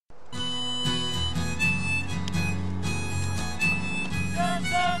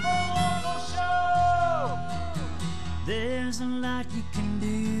There's a lot you can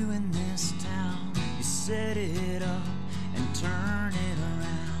do in this town. You set it up and turn it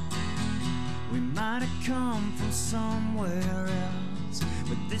around. We might have come from somewhere else,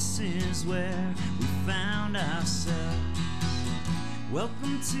 but this is where we found ourselves.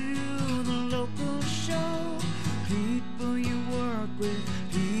 Welcome to the local show. People you work with,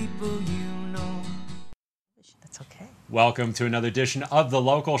 people you know. That's okay. Welcome to another edition of The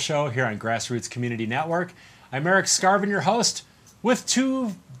Local Show here on Grassroots Community Network. I'm Eric Scarvin, your host, with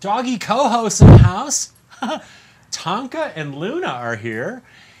two doggy co-hosts in the house. Tonka and Luna are here.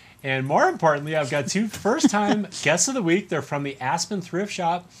 And more importantly, I've got two first-time guests of the week. They're from the Aspen Thrift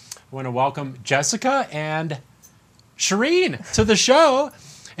Shop. I want to welcome Jessica and Shireen to the show.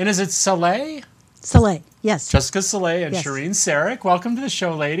 And is it Soleil? Soleil, yes. Jessica Soleil and Yes. Shireen Sarek. Welcome to the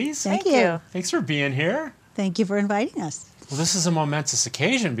show, ladies. Thank you. Thanks for being here. Thank you for inviting us. Well, this is a momentous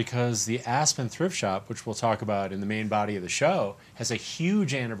occasion because the Aspen Thrift Shop, which we'll talk about in the main body of the show, has a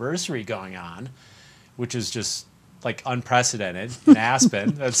huge anniversary going on, which is just like unprecedented in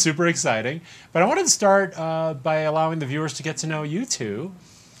Aspen. That's super exciting. But I wanted to start by allowing the viewers to get to know you two.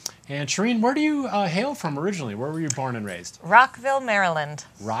 And Shireen, where do you hail from originally? Where were you born and raised? Rockville, Maryland.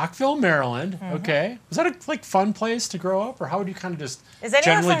 Rockville, Maryland. Mm-hmm. Okay. Was that a fun place to grow up, or how would you kind of just Is anyone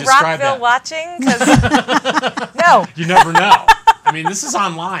generally from describe Rockville that? watching? 'Cause no. You never know. I mean, this is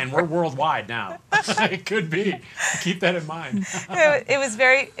online. We're worldwide now. It could be. Keep that in mind.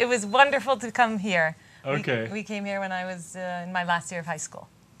 It was wonderful to come here. Okay. We came here when I was in my last year of high school.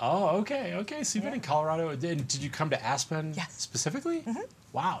 Oh, okay. Okay. So you've been in Colorado. Did you come to Aspen Yes. specifically? Mm-hmm.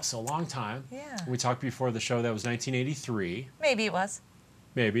 Wow. So a long time. Yeah. We talked before the show. That was 1983. Maybe it was.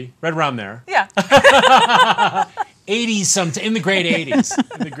 Maybe. Right around there. Yeah. 80s, in the great 80s.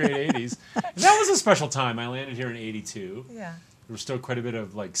 In the great 80s. And that was a special time. I landed here in 82. Yeah. There was still quite a bit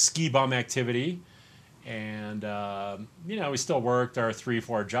of ski bum activity. And, we still worked our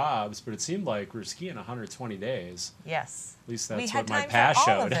 3-4 jobs, but it seemed like we were skiing 120 days. Yes. At least that's we what had my time past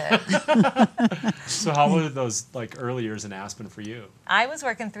for all showed. of it. So how were those early years in Aspen for you? I was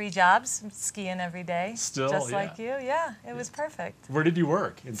working 3 jobs, skiing every day. Still, just yeah. like you. Yeah, it was perfect. Where did you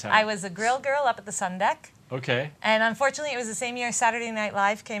work in town? I was a grill girl up at the Sun Deck. Okay. And unfortunately, it was the same year Saturday Night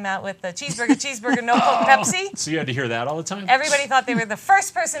Live came out with the cheeseburger, no Coke, Pepsi. So you had to hear that all the time? Everybody thought they were the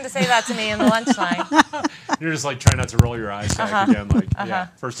first person to say that to me in the lunch line. You're just trying not to roll your eyes back again. Yeah,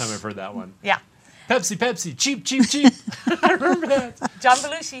 first time I've heard that one. Yeah. Pepsi, cheap, cheap, cheap. I remember that. John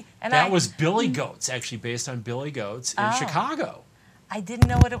Belushi. And that was Billy Goats, actually based on Billy Goats in Chicago. I didn't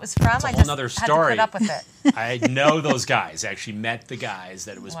know what it was from. It's a I whole just nother had story. to put up with it. I know those guys. Actually met the guys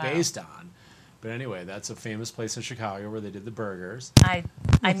that it was Wow. based on. But anyway, that's a famous place in Chicago where they did the burgers. I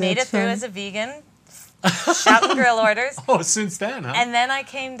made it That's through fun. as a vegan, shouting grill orders. Oh, since then, huh? And then I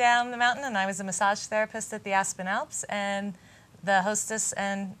came down the mountain and I was a massage therapist at the Aspen Alps and the hostess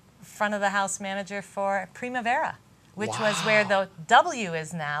and front of the house manager for Primavera, which was where the W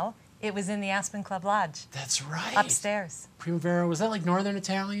is now. It was in the Aspen Club Lodge. That's right. Upstairs. Primavera, was that like Northern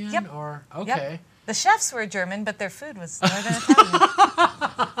Italian? Yep. Or okay. Yep. The chefs were German, but their food was Northern Italian.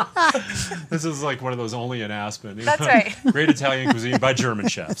 This is like one of those only in Aspen. That's right. Great Italian cuisine by German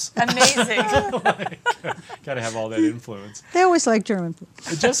chefs. Amazing. Got to have all that influence. They always like German food.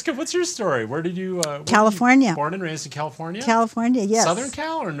 Jessica, what's your story? Where did you? California. Born and raised in California. California, yes. Southern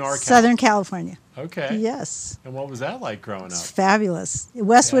Cal or NorCal? Southern California. Okay. Yes. And what was that like growing up? It's fabulous.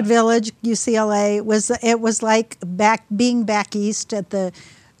 Westwood Yeah. Village, UCLA, it was like being back east at the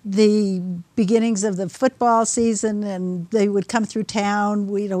beginnings of the football season, and they would come through town.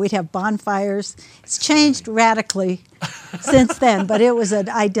 We'd have bonfires. It's changed radically since then, but it was an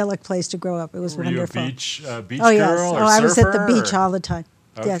idyllic place to grow up. It was Were wonderful. you a beach oh girl yes. or I was at the surfer, beach or- all the time.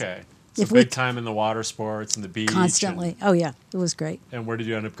 Yes. Okay. So If we- big time in the water sports and the beach. Constantly. Oh yeah, it was great. And where did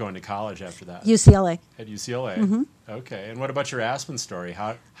you end up going to college after that? UCLA. At UCLA. Mm-hmm. Okay. And what about your Aspen story?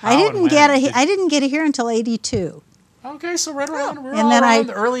 How I and didn't when I didn't get here until '82. Okay, so right around, we're And all then around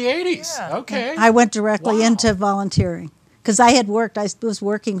the early 80s. Yeah. Okay. I went directly Wow. into volunteering because I had worked. I was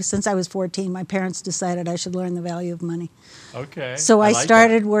working since I was 14. My parents decided I should learn the value of money. Okay. So I like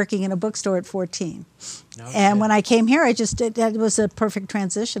started working in a bookstore at 14. that. Okay. And when I came here, it was a perfect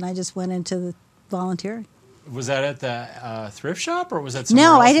transition. I just went into the volunteering. Was that at the thrift shop or was that somewhere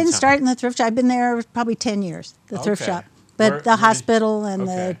No, else I in didn't town? start in the thrift shop. I've been there probably 10 years, the thrift Okay. shop. But Where the did- hospital and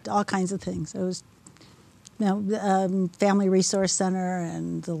okay. all kinds of things. It was, Family Resource Center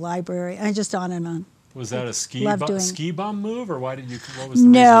and the library, and just on and on. Was that a Love doing- ski bum move or why did you? What was the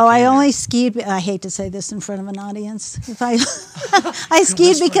reason No, you I came only here? skied. I hate to say this in front of an audience. If I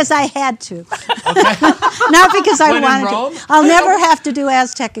skied because I had to, not because I When in wanted Rome? to. I'll never have to do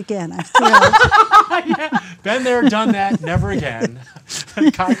Aztec again. I feel. Been there, done that, never again.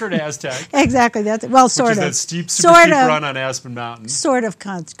 Conquered Aztec. Exactly. That's well, Which sort is of. that steep, super steep run on Aspen Mountain. Sort of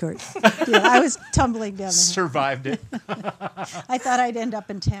conquered. Yeah, I was tumbling down the hill. Survived it. I thought I'd end up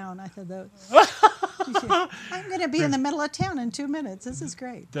in town. I thought that. I'm going to be in the middle of town in 2 minutes. This is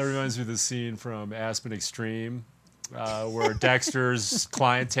great. That reminds me of the scene from Aspen Extreme, where Dexter's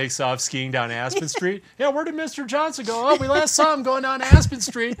client takes off skiing down Aspen Street. Yeah, where did Mr. Johnson go? Oh, we last saw him going down Aspen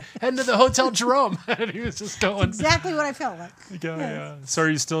Street, heading to the Hotel Jerome. And he was just going. Exactly what I felt like. Yeah. So are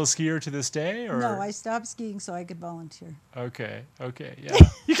you still a skier to this day? Or? No, I stopped skiing so I could volunteer. Okay, yeah.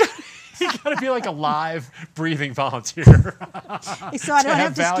 You gotta be like a live, breathing volunteer. So I don't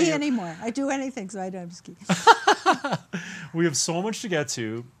have to value. ski anymore. I do anything so I don't have to ski. We have so much to get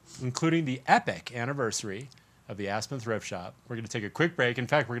to, including the epic anniversary of the Aspen Thrift Shop. We're going to take a quick break. In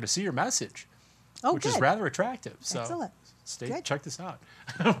fact, we're going to see your message, which is rather attractive. So excellent. Check this out.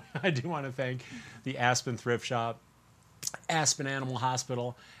 I do want to thank the Aspen Thrift Shop, Aspen Animal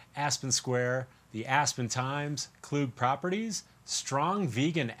Hospital, Aspen Square, the Aspen Times, Klug Properties, Strong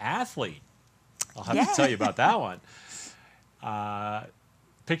Vegan Athlete. I'll have to tell you about that one.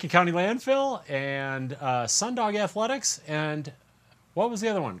 Pitkin County Landfill and Sundog Athletics, and what was the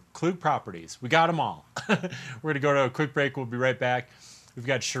other one? Klug Properties. We got them all. We're going to go to a quick break. We'll be right back. We've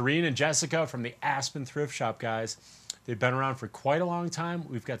got Shireen and Jessica from the Aspen Thrift Shop, guys. They've been around for quite a long time.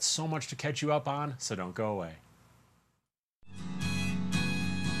 We've got so much to catch you up on, so don't go away.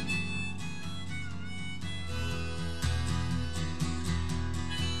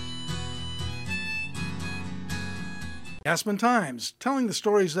 Aspen Times, telling the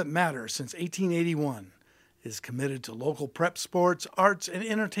stories that matter since 1881, is committed to local prep sports, arts, and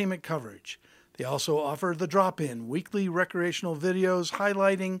entertainment coverage. They also offer The Drop-In, weekly recreational videos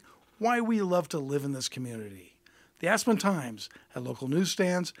highlighting why we love to live in this community. The Aspen Times, at local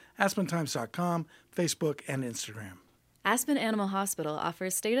newsstands, aspentimes.com, Facebook, and Instagram. Aspen Animal Hospital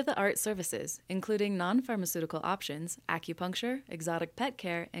offers state-of-the-art services, including non-pharmaceutical options, acupuncture, exotic pet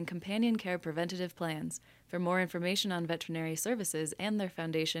care, and companion care preventative plans. For more information on veterinary services and their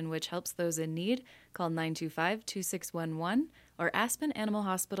foundation, which helps those in need, call 925-2611 or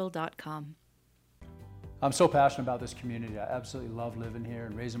aspenanimalhospital.com. I'm so passionate about this community. I absolutely love living here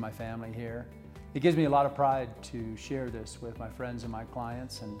and raising my family here. It gives me a lot of pride to share this with my friends and my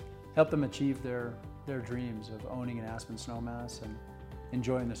clients and help them achieve their dreams of owning an Aspen Snowmass and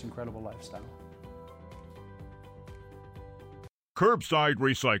enjoying this incredible lifestyle. Curbside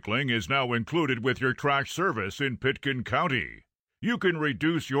recycling is now included with your trash service in Pitkin County. You can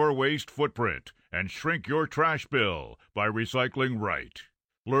reduce your waste footprint and shrink your trash bill by recycling right.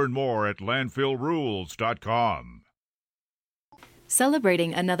 Learn more at landfillrules.com.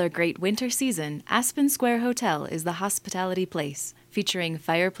 Celebrating another great winter season, Aspen Square Hotel is the hospitality place, featuring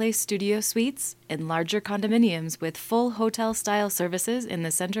fireplace studio suites and larger condominiums with full hotel-style services in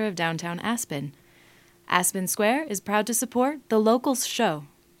the center of downtown Aspen. Aspen Square is proud to support the Locals Show.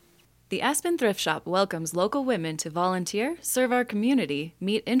 The Aspen Thrift Shop welcomes local women to volunteer, serve our community,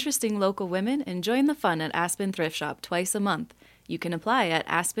 meet interesting local women, and join the fun at Aspen Thrift Shop twice a month. You can apply at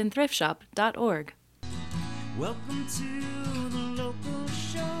aspenthriftshop.org. Welcome to the local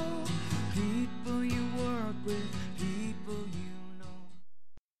show. People you work with, people you know.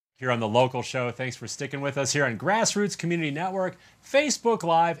 Here on the Local Show, thanks for sticking with us here on Grassroots Community Network, Facebook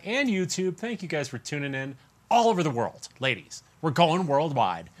Live, and YouTube. Thank you guys for tuning in all over the world. Ladies, we're going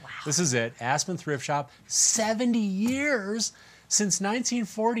worldwide. Wow. This is it. Aspen Thrift Shop, 70 years since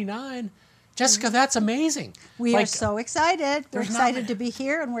 1949. Jessica, that's amazing. We are so excited. We're excited to be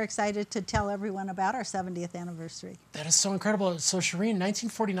here, and we're excited to tell everyone about our 70th anniversary. That is so incredible. So, Shireen,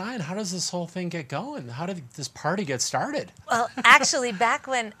 1949, how does this whole thing get going? How did this party get started? Well, actually, back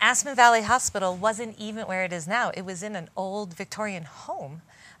when Aspen Valley Hospital wasn't even where it is now, it was in an old Victorian home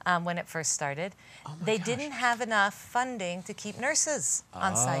when it first started. They didn't have enough funding to keep nurses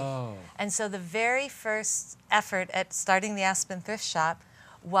on site. And so the very first effort at starting the Aspen Thrift Shop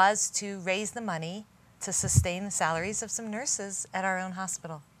was to raise the money to sustain the salaries of some nurses at our own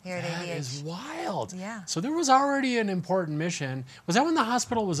hospital here at AVH. That is wild. Yeah. So there was already an important mission. Was that when the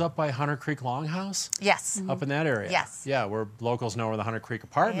hospital was up by Hunter Creek Longhouse? Yes. Up in that area? Yes. Yeah, where locals know where the Hunter Creek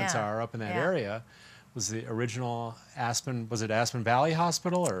apartments Yeah. are, up in that Yeah. area. Was the original Aspen, was it Aspen Valley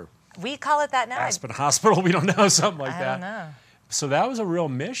Hospital or We call it that now. Aspen Hospital? We don't know, something like I that. don't know. So that was a real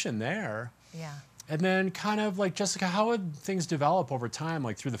mission there. Yeah. And then kind of like, Jessica, how would things develop over time,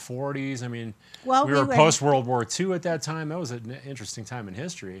 like through the 40s? I mean, Well, we were post-World War II at that time. That was an interesting time in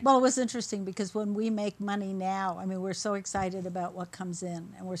history. Well, it was interesting because when we make money now, I mean, we're so excited about what comes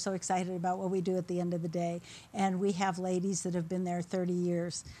in, and we're so excited about what we do at the end of the day. And we have ladies that have been there 30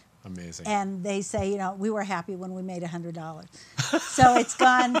 years. Amazing. And they say, we were happy when we made $100. So it's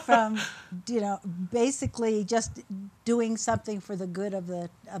gone from, basically just doing something for the good of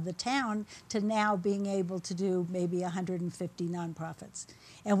the town to now being able to do maybe 150 nonprofits.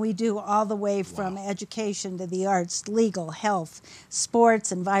 And we do all the way from education to the arts, legal, health,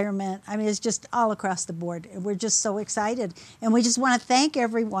 sports, environment. I mean, it's just all across the board. And we're just so excited. And we just want to thank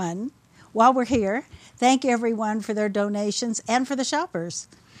everyone while we're here. Thank everyone for their donations and for the shoppers.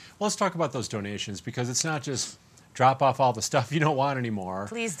 Well, let's talk about those donations, because it's not just drop off all the stuff you don't want anymore.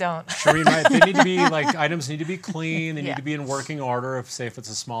 Please don't. Shireen, right? They need to be items need to be clean. They need to be in working order. If it's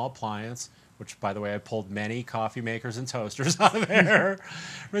a small appliance, which, by the way, I pulled many coffee makers and toasters out of there.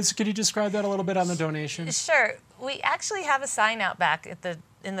 So could you describe that a little bit on the donation? Sure. We actually have a sign out back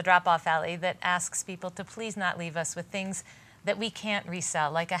in the drop-off alley that asks people to please not leave us with things that we can't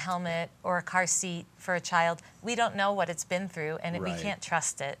resell, like a helmet or a car seat for a child. We don't know what it's been through, and we can't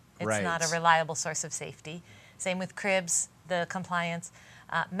trust it. It's not a reliable source of safety. Same with cribs, the compliance.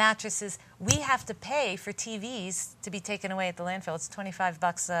 Mattresses. We have to pay for TVs to be taken away at the landfill. It's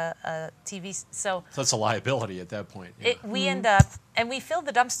 $25 a TV. So that's a liability at that point. Yeah. We end up, and we fill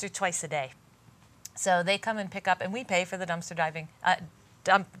the dumpster twice a day. So they come and pick up, and we pay for the dumpster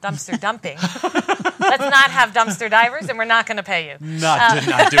dumpster dumping. Let's not have dumpster divers, and we're not going to pay you. Not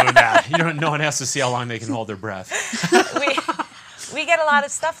doing that. No one has to see how long they can hold their breath. We get a lot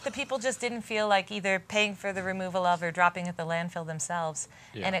of stuff that people just didn't feel like either paying for the removal of or dropping at the landfill themselves.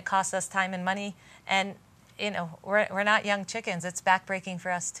 Yeah. And it costs us time and money. And, we're not young chickens. It's backbreaking for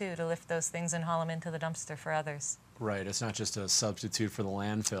us, too, to lift those things and haul them into the dumpster for others. Right. It's not just a substitute for the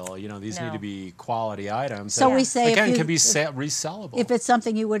landfill. These need to be quality items. So we say, again, can be resellable. If it's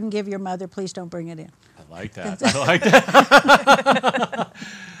something you wouldn't give your mother, please don't bring it in. I like that.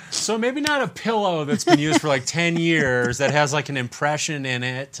 So maybe not a pillow that's been used for 10 years that has an impression in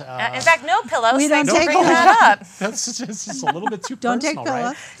it. In fact, no pillows. We don't take pillows. That up. That's just a little bit too don't personal, take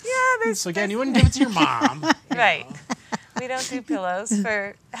pillows. Right? Yeah. So again, you wouldn't give it to your mom. Right. We don't do pillows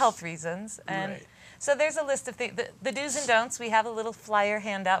for health reasons. And so there's a list of things. The do's and don'ts. We have a little flyer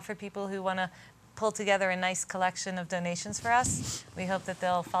handout for people who want to pull together a nice collection of donations for us. We hope that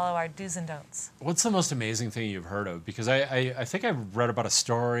they'll follow our do's and don'ts. What's the most amazing thing you've heard of? Because I think I've read about a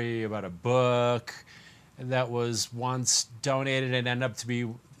story about a book that was once donated and ended up to be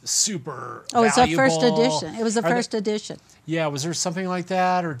super valuable. It's a first edition. It was a first edition. Yeah, was there something like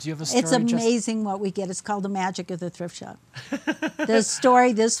that, or do you have a story? It's amazing what we get. It's called The Magic of the Thrift Shop. The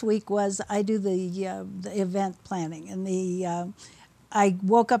story this week was I do the event planning, and I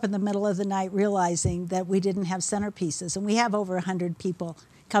woke up in the middle of the night realizing that we didn't have centerpieces, and we have over 100 people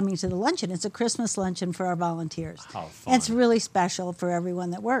coming to the luncheon. It's a Christmas luncheon for our volunteers. How fun. And it's really special for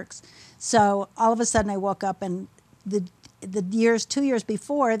everyone that works. So all of a sudden I woke up, and the 2 years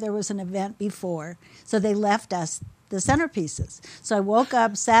before, there was an event before, so they left us the centerpieces. So I woke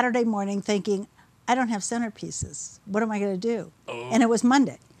up Saturday morning thinking, I don't have centerpieces. What am I going to do? And it was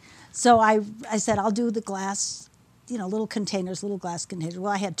Monday. So I said, I'll do the glass, little containers, little glass containers.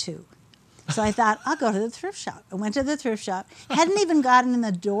 Well, I had 2. So I thought, I'll go to the thrift shop. I went to the thrift shop, hadn't even gotten in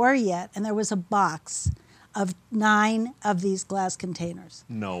the door yet, and there was a box of 9 of these glass containers.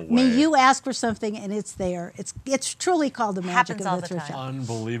 No way. I mean, you ask for something and it's there. It's truly called the magic of the thrift shop.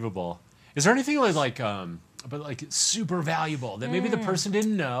 Unbelievable. Is there anything but super valuable that maybe the person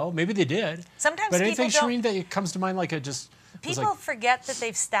didn't know? Maybe they did. Sometimes but anything, people don't. Shireen, that comes to mind People forget that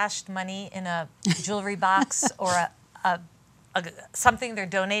they've stashed money in a jewelry box or something they're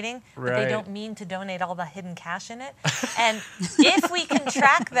donating, but they don't mean to donate all the hidden cash in it. And if we can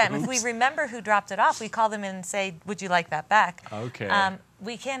track them, if we remember who dropped it off, we call them in and say, would you like that back? Okay.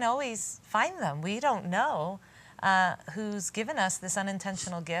 We can't always find them. We don't know who's given us this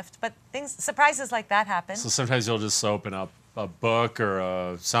unintentional gift, but surprises like that happen. So sometimes you'll just open up a book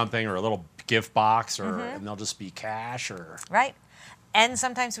or something or a little gift box, and they'll just be cash or... Right. And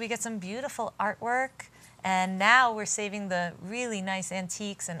sometimes we get some beautiful artwork. And now we're saving the really nice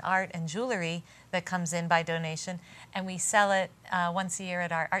antiques and art and jewelry that comes in by donation, and we sell it once a year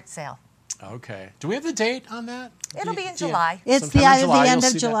at our art sale. Okay. Do we have the date on that? It'll be in July. It's either the end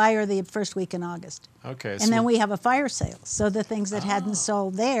of July or the first week in August. Okay. And then we have a fire sale. So the things that hadn't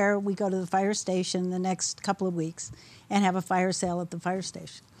sold there, we go to the fire station the next couple of weeks and have a fire sale at the fire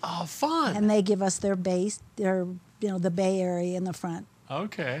station. Oh, fun. And they give us their base, the bay area in the front.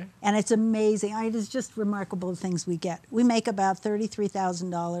 Okay. And it's amazing. It's just remarkable the things we get. We make about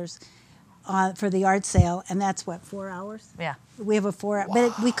 $33,000 for the art sale, and that's 4 hours? Yeah. We have a 4 hour,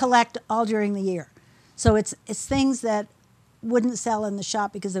 but we collect all during the year. So it's things that wouldn't sell in the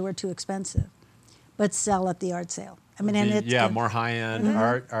shop because they were too expensive, but sell at the art sale. I mean, and it's more high-end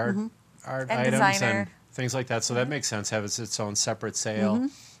art And items designer. and things like that. So that makes sense. Have its own separate sale,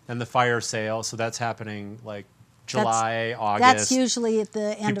 and the fire sale. So that's happening like July, August. That's usually at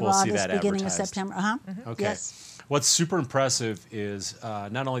the end People of will see August, that beginning of advertised. September. Okay. Yes. What's super impressive is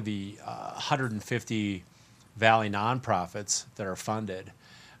not only the 150 Valley nonprofits that are funded,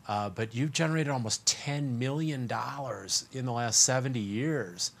 but you've generated almost $10 million in the last 70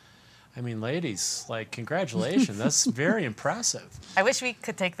 years. I mean, ladies, like, congratulations. That's very impressive. I wish we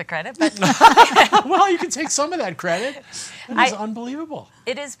could take the credit, but Well, you can take some of that credit. That is unbelievable.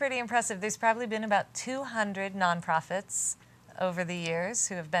 it is pretty impressive. There's probably been about 200 nonprofits over the years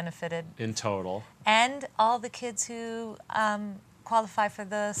who have benefited, In total. and all the kids who qualify for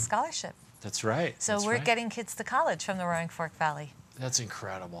the scholarship. That's right. So That's we're right. getting kids to college from the Roaring Fork Valley. That's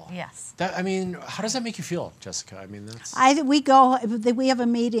incredible. Yes. I mean, how does that make you feel, Jessica? I mean, that's... We have a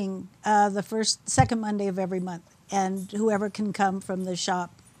meeting the second Monday of every month, and whoever can come from the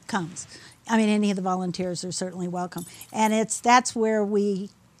shop comes. I mean, any of the volunteers are certainly welcome. And that's where we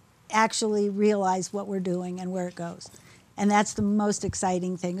actually realize what we're doing and where it goes. And that's the most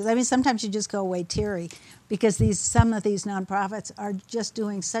exciting thing. 'Cause, I mean, sometimes you just go away teary because some of these nonprofits are just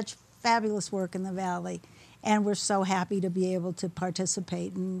doing such fabulous work in the Valley. And we're so happy to be able to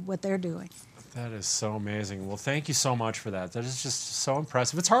participate in what they're doing. That is so amazing. Well, thank you so much for that. That is just so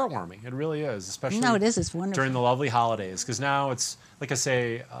impressive. It's heartwarming. It really is, especially No, it is. It's wonderful. during the lovely holidays. Because now it's, like I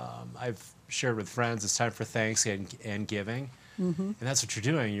say, I've shared with friends, it's time for thanks and giving. And that's what you're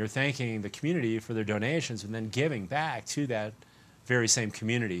doing. You're thanking the community for their donations and then giving back to that very same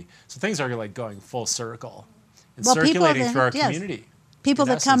community. So things are like going full circle and Well, people circulating that- through our yes. community. People In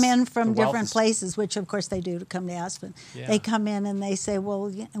that come essence, in from the wealth different is- places, which of course they do to come to Aspen, Yeah. they come in and they say, well,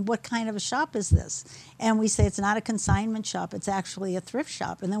 what kind of a shop is this? And we say it's not a consignment shop, it's actually a thrift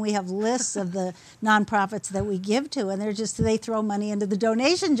shop. And then we have lists of the nonprofits that we give to, and they throw money into the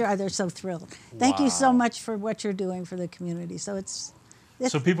donation jar. They're so thrilled. Thank you so Wow. much for what you're doing for the community. So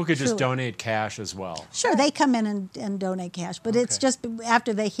So people could just truly- donate cash as well. Sure, they come in and donate cash, but it's Okay. just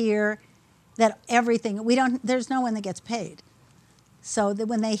after they hear that everything, there's no one that gets paid. So that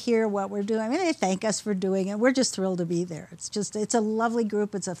when they hear what we're doing, I mean, they thank us for doing it. We're just thrilled to be there. It's a lovely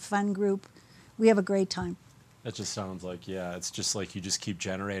group. It's a fun group. We have a great time. That just sounds like, it's just like you just keep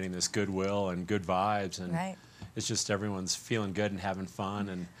generating this goodwill and good vibes, and Right. it's just everyone's feeling good and having fun,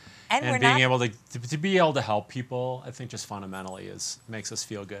 and And we're being not- able to be able to help people. I think just fundamentally makes us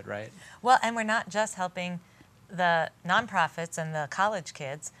feel good, right? Well, and we're not just helping the nonprofits and the college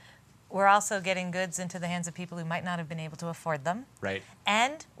kids. We're also getting goods into the hands of people who might not have been able to afford them. Right.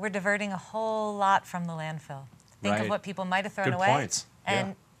 And we're diverting a whole lot from the landfill. Think Right. of what people might have thrown Good away. points. And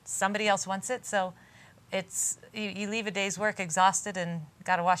Yeah. somebody else wants it. So it's you leave a day's work exhausted and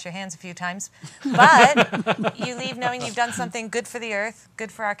got to wash your hands a few times. But you leave knowing you've done something good for the earth,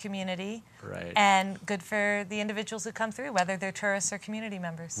 good for our community, Right. and good for the individuals who come through, whether they're tourists or community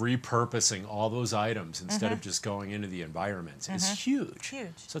members. Repurposing all those items instead of just going into the environment is huge.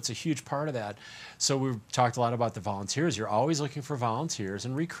 Huge. So it's a huge part of that. So we've talked a lot about the volunteers. You're always looking for volunteers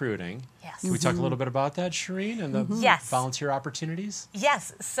and recruiting. Yes. Can we talk a little bit about that, Shireen, and the Yes. volunteer opportunities?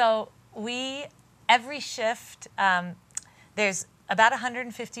 Yes. So every shift, there's about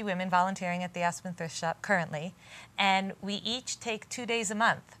 150 women volunteering at the Aspen Thrift Shop currently, and we each take 2 days a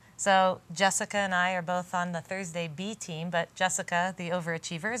month. So Jessica and I are both on the Thursday B team, but Jessica, the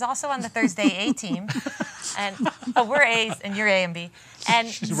overachiever, is also on the Thursday A team. And we're A's and you're A and B. And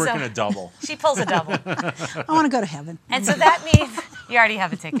She's working a double. She pulls a double. I want to go to heaven. And so that means you already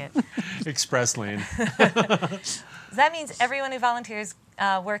have a ticket. Express lane. That means everyone who volunteers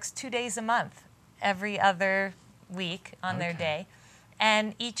works 2 days a month, every other week on their day.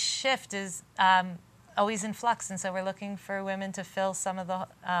 And each shift is always in flux. And so we're looking for women to fill some of the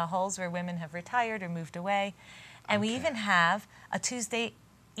holes where women have retired or moved away. And we even have a Tuesday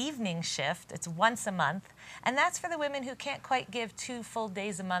evening shift. It's once a month. And that's for the women who can't quite give 2 full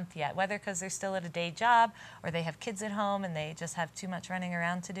days a month yet, whether because they're still at a day job or they have kids at home and they just have too much running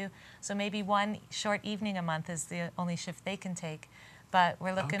around to do. So maybe one short evening a month is the only shift they can take. But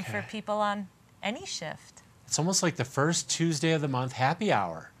we're looking for Okay. people on any shift. It's almost like the first Tuesday of the month happy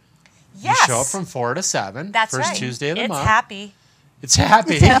hour. Yes. You show up from 4 to 7. That's first right. Tuesday of the it's month. happy. It's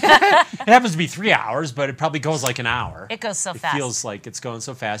happy. It happens to be 3 hours, but it probably goes like an hour. It goes so It fast. feels like it's going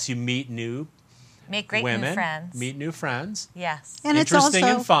so fast. You meet new Make great women, new friends. meet new friends. Yes. And it's Interesting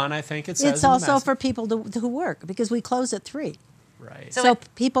also and fun, I think it says. it's in the also message. for people who work because we close at 3. Right. So So it-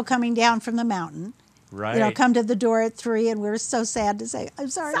 people coming down from the mountain, right. come to the door at 3, and we're so sad to say, I'm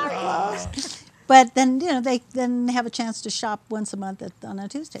sorry, we're closed. But then, they then have a chance to shop once a month on a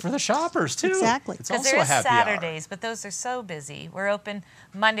Tuesday. For the shoppers, too. Exactly. It's Because also there a is happy Saturdays, but those are so busy. We're open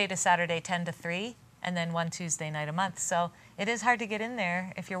Monday to Saturday, 10 to 3, and then one Tuesday night a month. So it is hard to get in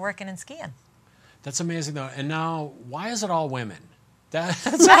there if you're working and skiing. That's amazing, though. And now, why is it all women?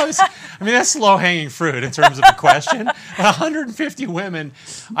 That's always, that's low-hanging fruit in terms of the question. 150 women.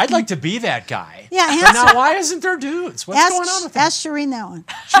 I'd like to be that guy. Yeah, but now, why isn't there dudes? What's going on with that? Ask Shireen that one.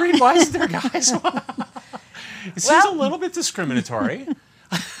 Shireen, why isn't there guys? It seems a little bit discriminatory.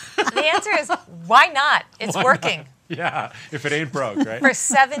 The answer is, why not? It's working. Yeah, if it ain't broke, right? For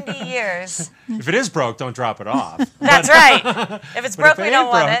 70 years. If it is broke, don't drop it off. That's right. If it's broke, if it we don't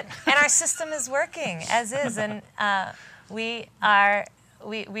ain't want broke. it. And our system is working as is. And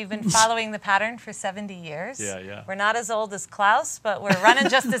we've been following the pattern for 70 years. Yeah. We're not as old as Klaus, but we're running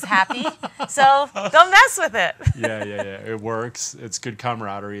just as happy. So don't mess with it. Yeah. It works. It's good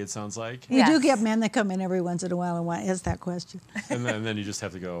camaraderie, it sounds like. We do get men that come in every once in a while and want ask that question. And then you just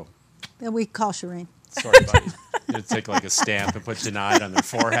have to go, Then we call Shireen. sorry, buddy. You take like a stamp and put denied on their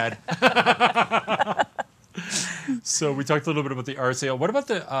forehead. So we talked a little bit about the art sale. What about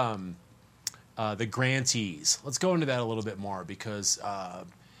the grantees? Let's go into that a little bit more because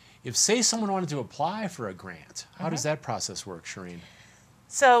if, say, someone wanted to apply for a grant, how does that process work, Shireen?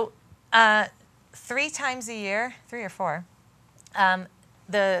 So 3 times a year, 3 or 4,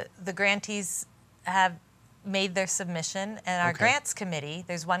 the grantees have made their submission, and our grants committee,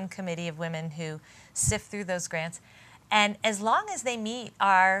 there's one committee of women who sift through those grants, and as long as they meet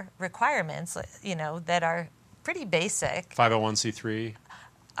our requirements, that are pretty basic. 501c3?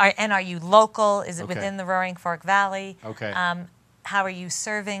 Are you local? Is it Okay. within the Roaring Fork Valley? Okay. How are you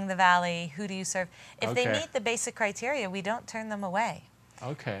serving the valley? Who do you serve? If they Okay. meet the basic criteria, we don't turn them away.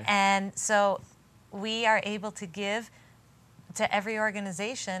 Okay. And so we are able to give to every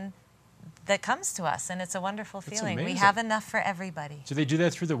organization that comes to us, and it's a wonderful feeling. We amazing. have enough for everybody. Do they do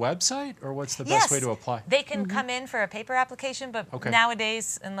that through the website, or what's the Yes, best way to apply? they can come in for a paper application, but Okay.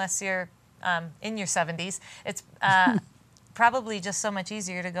 nowadays, unless you're in your 70s, it's probably just so much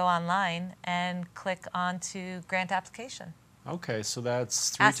easier to go online and click onto grant application. Okay, so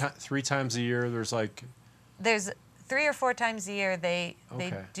that's Ask- 3 times a year. There's like There's 3 or 4 times a year they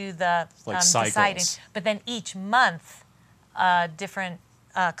Okay. do the Like deciding, cycles. but then each month a different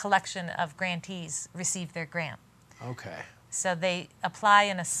collection of grantees receive their grant. okay. So they apply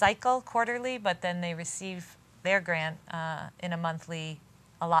in a cycle quarterly, but then they receive their grant in a monthly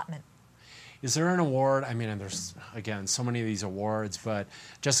allotment. Is there an award? And there's, again, so many of these awards, but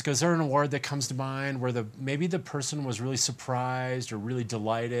Jessica, is there an award that comes to mind where maybe the person was really surprised or really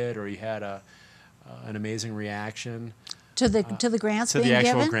delighted, or you had an amazing reaction To the grants to being the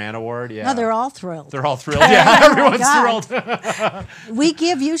actual given? grant award? Yeah. No, they're all thrilled. They're all thrilled. Yeah, everyone's God. thrilled. We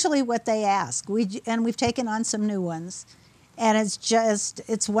give usually what they ask. We've taken on some new ones, and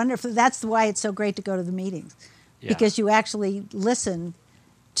it's wonderful. That's why it's so great to go to the meetings, because you actually listen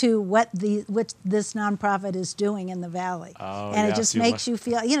to what this nonprofit is doing in the valley, and it just makes you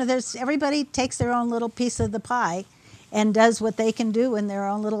feel. Everybody takes their own little piece of the pie, and does what they can do in their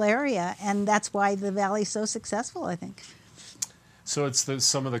own little area, and that's why the valley's so successful, I think. So it's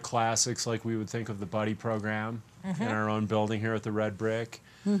some of the classics, like we would think of the Buddy program in our own building here at the Red Brick.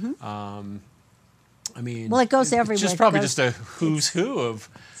 Well, it goes everywhere. Just probably just a who's who of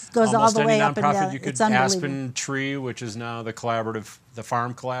goes all almost the way any up and nonprofit. down. You could It's unbelievable. Aspen Tree, which is now the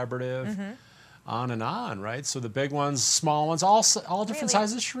Farm Collaborative, on and on, right? So the big ones, small ones, all different Really?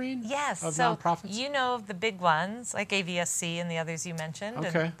 sizes, Shireen? Yes, Of so nonprofits? you know of the big ones like AVSC and the others you mentioned,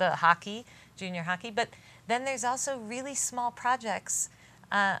 Okay. and the hockey, junior hockey. But then there's also really small projects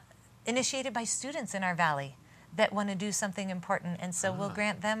initiated by students in our valley that want to do something important, and so we'll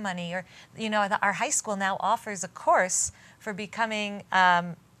grant them money. Or our high school now offers a course for becoming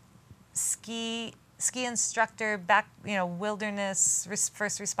ski instructor, wilderness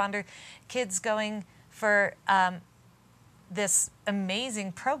first responder, kids going for this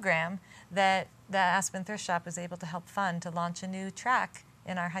amazing program that the Aspen Thrift Shop was able to help fund to launch a new track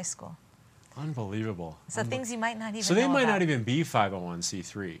in our high school. Unbelievable. So things you might not even So they know might about. not even be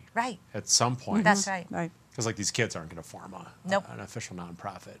 501c3 Right. at some point. That's right. Right. Because like these kids aren't going to form Nope. an official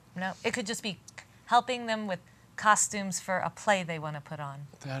nonprofit. No, it could just be helping them with costumes for a play they want to put on.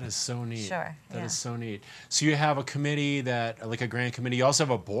 That is so neat. Sure, That is yeah. so neat. So you have a committee like a grant committee. You also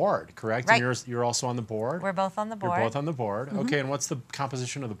have a board, correct? Right. And you're also on the board? We're both on the board. You're both on the board. Okay, and what's the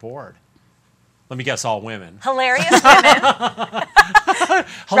composition of the board? Let me guess, all women. Hilarious women.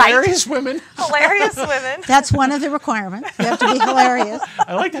 Hilarious women. Hilarious women. That's one of the requirements. You have to be hilarious.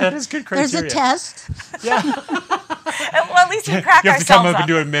 I like that. That is good criteria. There's a test. Well, least we crack You have to come ourselves up and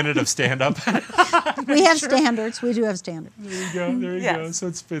do a minute of stand-up. We have standards. We do have standards. There you go. There you go. So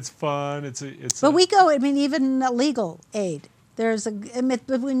it's fun. But we go. I mean, even legal aid. There's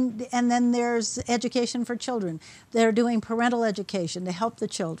and then there's education for children. They're doing parental education to help the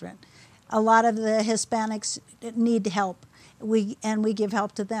children. A lot of the Hispanics need help. We give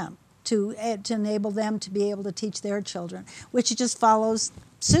help to them to enable them to be able to teach their children, which just follows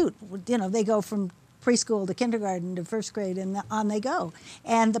suit. You know, they go from preschool to kindergarten to first grade, and on they go.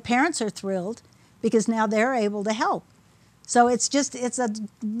 And the parents are thrilled because now they're able to help. So it's a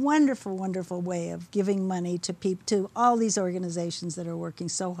wonderful, wonderful way of giving money to all these organizations that are working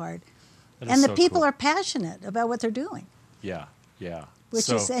so hard. And the people are passionate about what they're doing. Yeah.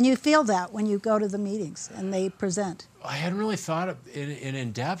 And you feel that when you go to the meetings and they present. I hadn't really thought of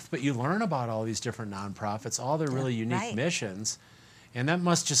in depth, but you learn about all these different nonprofits, all their really unique missions, and that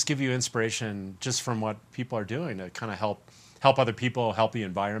must just give you inspiration just from what people are doing to kind of help other people, help the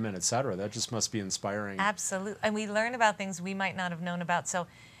environment, et cetera. That just must be inspiring. Absolutely. And we learn about things we might not have known about. So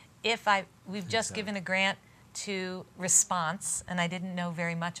we've just given a grant to Response, and I didn't know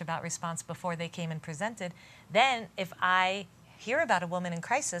very much about Response before they came and presented. Then if I hear about a woman in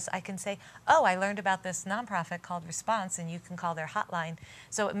crisis, I can say, oh, I learned about this nonprofit called Response, and you can call their hotline.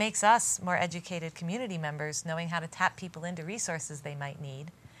 So it makes us more educated community members, knowing how to tap people into resources they might need.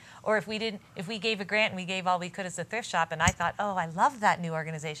 Or if we gave a grant and we gave all we could as a thrift shop, and I thought, oh, I love that new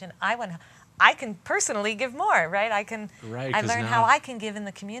organization, I can personally give more, right? I learned how I can give in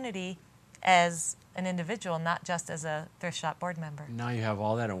the community as an individual, not just as a thrift shop board member. Now you have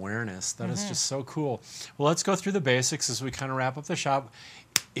all that awareness. That is just so cool. Well, let's go through the basics as we kind of wrap up the shop.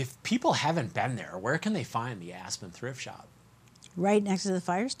 If people haven't been there, where can they find the Aspen Thrift Shop? Right next to the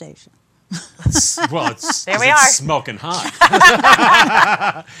fire station. There we are. Smoking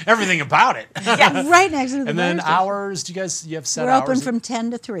hot. Everything about it. Yes. Right next to the fire And then station. hours, you have set We're hours? open from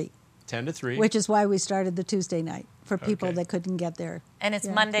 10 to 3. 10 to 3. Which is why we started the Tuesday night for people that couldn't get there. And it's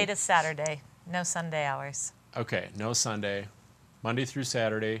Monday to Saturday, no Sunday hours. Okay, no Sunday. Monday through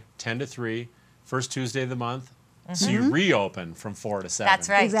Saturday, 10 to 3, first Tuesday of the month. So you reopen from 4 to 7. That's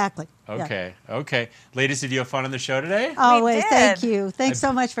right. Exactly. Okay. Ladies, did you have fun on the show today? Always. did. Thank you. Thanks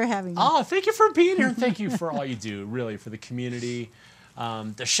so much for having me. Oh, thank you for being here, and thank you for all you do, really, for the community,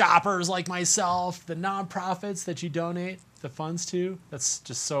 the shoppers like myself, the nonprofits that you donate the funds to. That's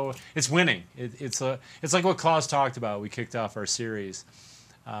just so, it's winning. It's like what Klaus talked about. We kicked off our series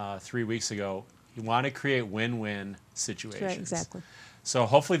 3 weeks ago. You want to create win-win situations. Right, exactly. So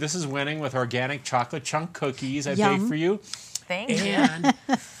hopefully this is winning with organic chocolate chunk cookies I Yum. baked for you. Thank you. And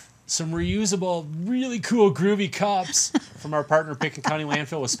some reusable, really cool, groovy cups from our partner Pitkin County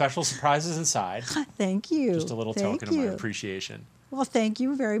Landfill with special surprises inside. Thank you. Just a little token of my appreciation. Well, thank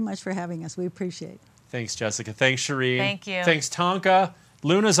you very much for having us. We appreciate it. Thanks, Jessica. Thanks, Shireen. Thank you. Thanks, Tonka.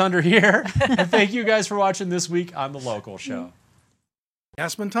 Luna's under here. And thank you guys for watching this week on The Local Show.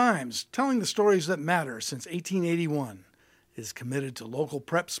 Aspen Times, telling the stories that matter since 1881, is committed to local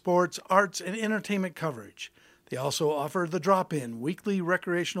prep sports, arts, and entertainment coverage. They also offer The Drop-In, weekly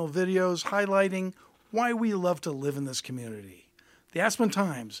recreational videos highlighting why we love to live in this community. The Aspen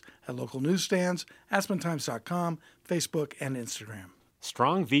Times at local newsstands, aspentimes.com, Facebook, and Instagram.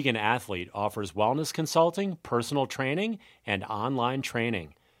 Strong Vegan Athlete offers wellness consulting, personal training, and online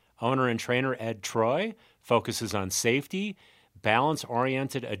training. Owner and trainer Ed Troy focuses on safety,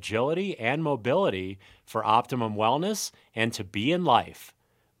 balance-oriented agility, and mobility for optimum wellness and to be in life.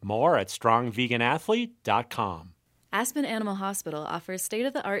 More at strongveganathlete.com. Aspen Animal Hospital offers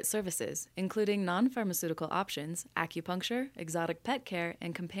state-of-the-art services, including non-pharmaceutical options, acupuncture, exotic pet care,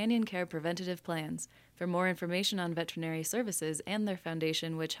 and companion care preventative plans. For more information on veterinary services and their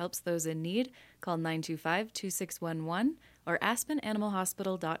foundation, which helps those in need, call 925-2611 or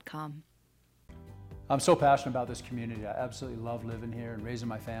aspenanimalhospital.com. I'm so passionate about this community. I absolutely love living here and raising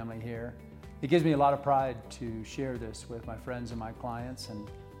my family here. It gives me a lot of pride to share this with my friends and my clients and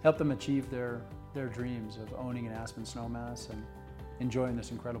help them achieve their dreams of owning an Aspen Snowmass and enjoying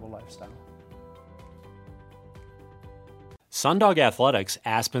this incredible lifestyle. Sundog Athletics,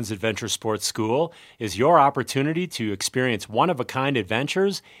 Aspen's Adventure Sports School, is your opportunity to experience one-of-a-kind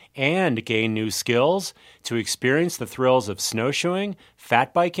adventures and gain new skills, to experience the thrills of snowshoeing,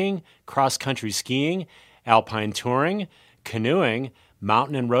 fat biking, cross-country skiing, alpine touring, canoeing,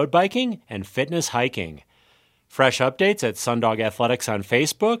 mountain and road biking, and fitness hiking. Fresh updates at Sundog Athletics on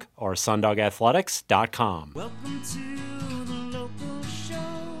Facebook or sundogathletics.com. Welcome to